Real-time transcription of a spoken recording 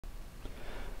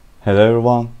Hello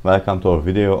everyone, welcome to our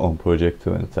video on Project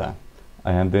 2010.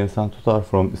 I am Denizhan Tutar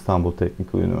from Istanbul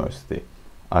Technical University.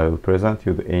 I will present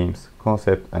you the aims,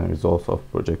 concept and results of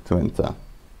Project 2010.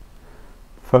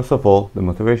 First of all, the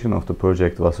motivation of the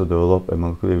project was to develop a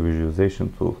molecular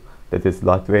visualization tool that is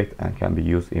lightweight and can be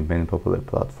used in many popular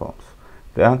platforms.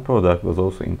 The end product was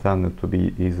also intended to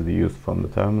be easily used from the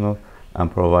terminal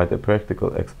and provide a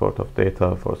practical export of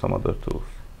data for some other tools.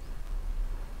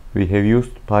 We have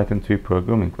used Python 3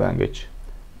 programming language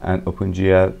and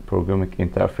OpenGL programming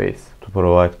interface to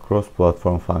provide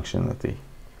cross-platform functionality.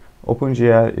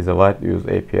 OpenGL is a widely used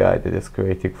API that is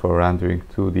created for rendering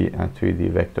 2D and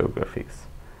 3D vector graphics.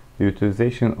 The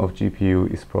utilization of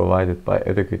GPU is provided by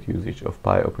adequate usage of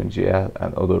PyOpenGL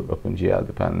and other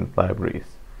OpenGL-dependent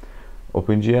libraries.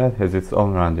 OpenGL has its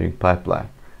own rendering pipeline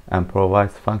and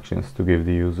provides functions to give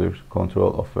the user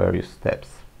control of various steps.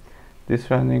 This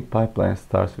rendering pipeline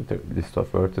starts with a list of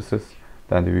vertices,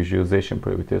 then the visualization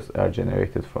parameters are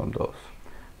generated from those.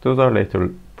 Those are later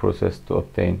processed to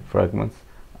obtain fragments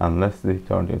and lastly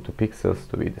turned into pixels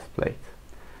to be displayed.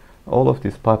 All of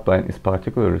this pipeline is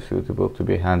particularly suitable to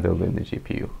be handled in the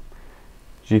GPU.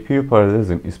 GPU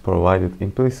parallelism is provided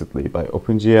implicitly by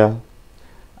OpenGL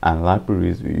and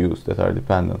libraries we use that are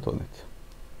dependent on it.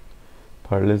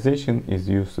 Parallelization is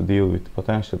used to deal with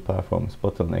potential performance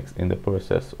bottlenecks in the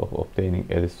process of obtaining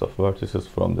a list of vertices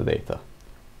from the data.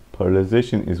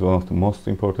 Parallelization is one of the most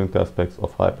important aspects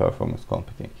of high-performance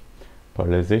computing.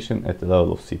 Parallelization at the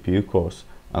level of CPU cores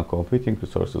and computing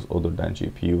resources other than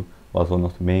GPU was one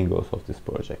of the main goals of this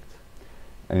project.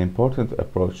 An important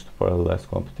approach to parallelized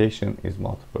computation is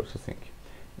multiprocessing.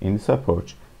 In this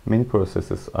approach, many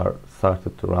processes are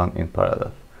started to run in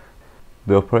parallel.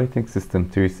 The operating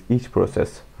system treats each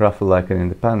process roughly like an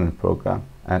independent program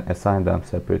and assigns them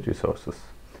separate resources.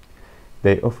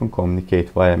 They often communicate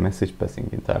via message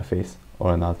passing interface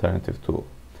or an alternative tool.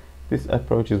 This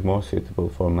approach is more suitable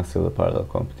for massively parallel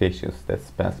computations that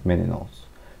spans many nodes.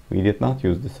 We did not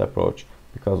use this approach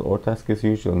because our task is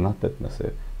usually not that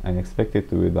massive and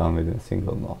expected to be done within a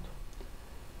single node.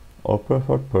 Our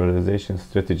preferred parallelization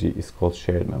strategy is called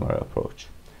shared memory approach.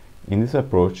 In this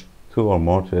approach, two or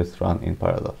more threads run in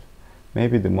parallel.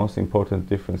 Maybe the most important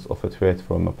difference of a thread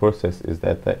from a process is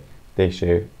that they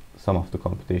share some of the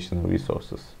computational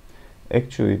resources.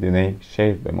 Actually, the name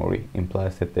shared memory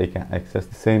implies that they can access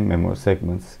the same memory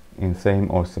segments in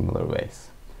same or similar ways.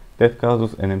 That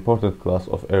causes an important class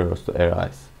of errors to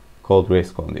arise, called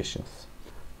race conditions.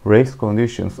 Race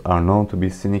conditions are known to be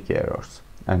Synic errors,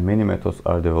 and many methods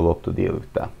are developed to deal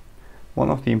with them. One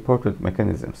of the important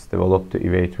mechanisms developed to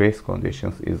evade race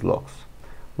conditions is locks.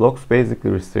 Locks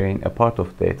basically restrain a part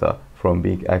of data from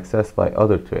being accessed by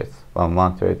other threads when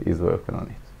one thread is working on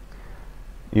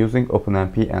it. Using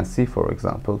OpenMP and C, for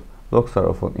example, locks are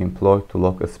often employed to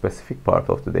lock a specific part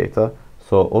of the data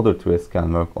so other threads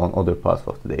can work on other parts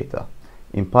of the data.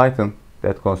 In Python,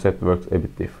 that concept works a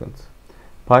bit different.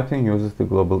 Python uses the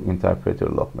global interpreter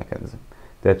lock mechanism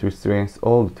that restrains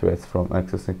all the threads from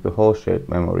accessing the whole shared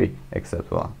memory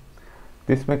except one.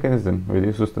 This mechanism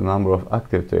reduces the number of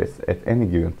active threads at any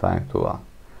given time to one.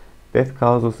 That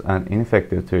causes an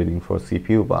ineffective threading for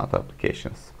CPU-bound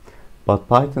applications. But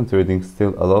Python threading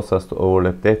still allows us to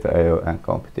overlap data I/O and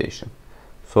computation.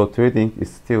 So threading is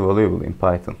still valuable in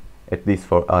Python, at least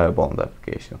for I/O-bound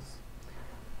applications.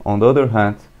 On the other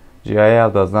hand, GIL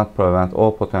does not prevent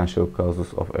all potential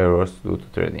causes of errors due to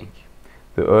threading.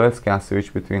 The OS can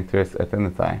switch between threads at any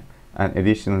time, and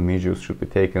additional measures should be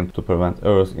taken to prevent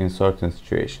errors in certain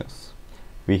situations.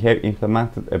 We have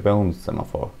implemented a bounded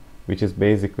semaphore, which is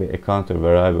basically a counter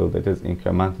variable that is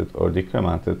incremented or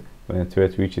decremented when a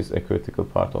thread reaches a critical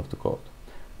part of the code.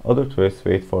 Other threads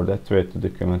wait for that thread to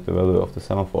decrement the value of the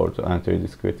semaphore to enter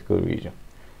this critical region.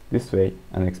 This way,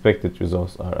 unexpected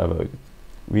results are avoided.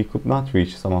 We could not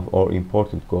reach some of our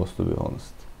important goals, to be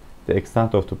honest. The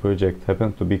extent of the project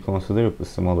happened to be considerably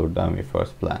smaller than we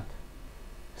first planned.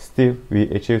 Still, we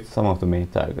achieved some of the main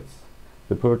targets.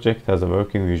 The project has a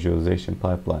working visualization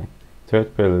pipeline,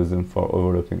 thread parallelism for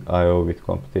overlapping I/O with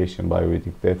computation by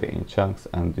reading data in chunks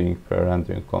and doing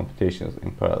pre-rendering computations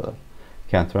in parallel,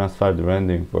 can transfer the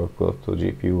rendering workload to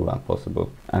GPU when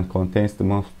possible, and contains the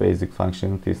most basic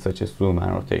functionalities such as zoom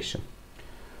and rotation.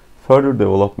 Further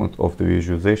development of the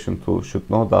visualization tool should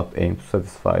no doubt aim to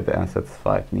satisfy the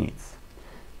unsatisfied needs.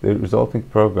 The resulting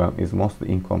program is mostly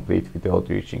incomplete without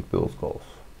reaching those goals.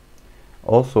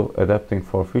 Also, adapting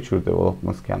for future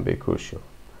developments can be crucial.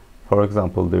 For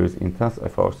example, there is intense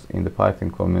efforts in the Python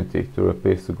community to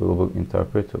replace the global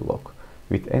interpreter lock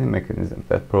with any mechanism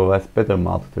that provides better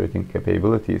multi-threading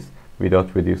capabilities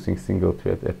without reducing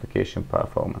single-thread application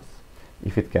performance.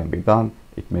 If it can be done,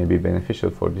 it may be beneficial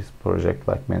for this project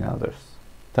like many others.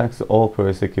 Thanks to all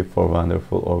ProSecure for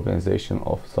wonderful organization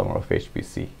of Summer of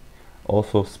HPC.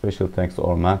 Also special thanks to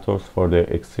our mentors for their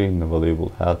extremely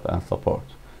valuable help and support.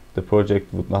 The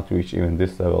project would not reach even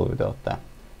this level without them.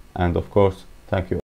 And of course, thank you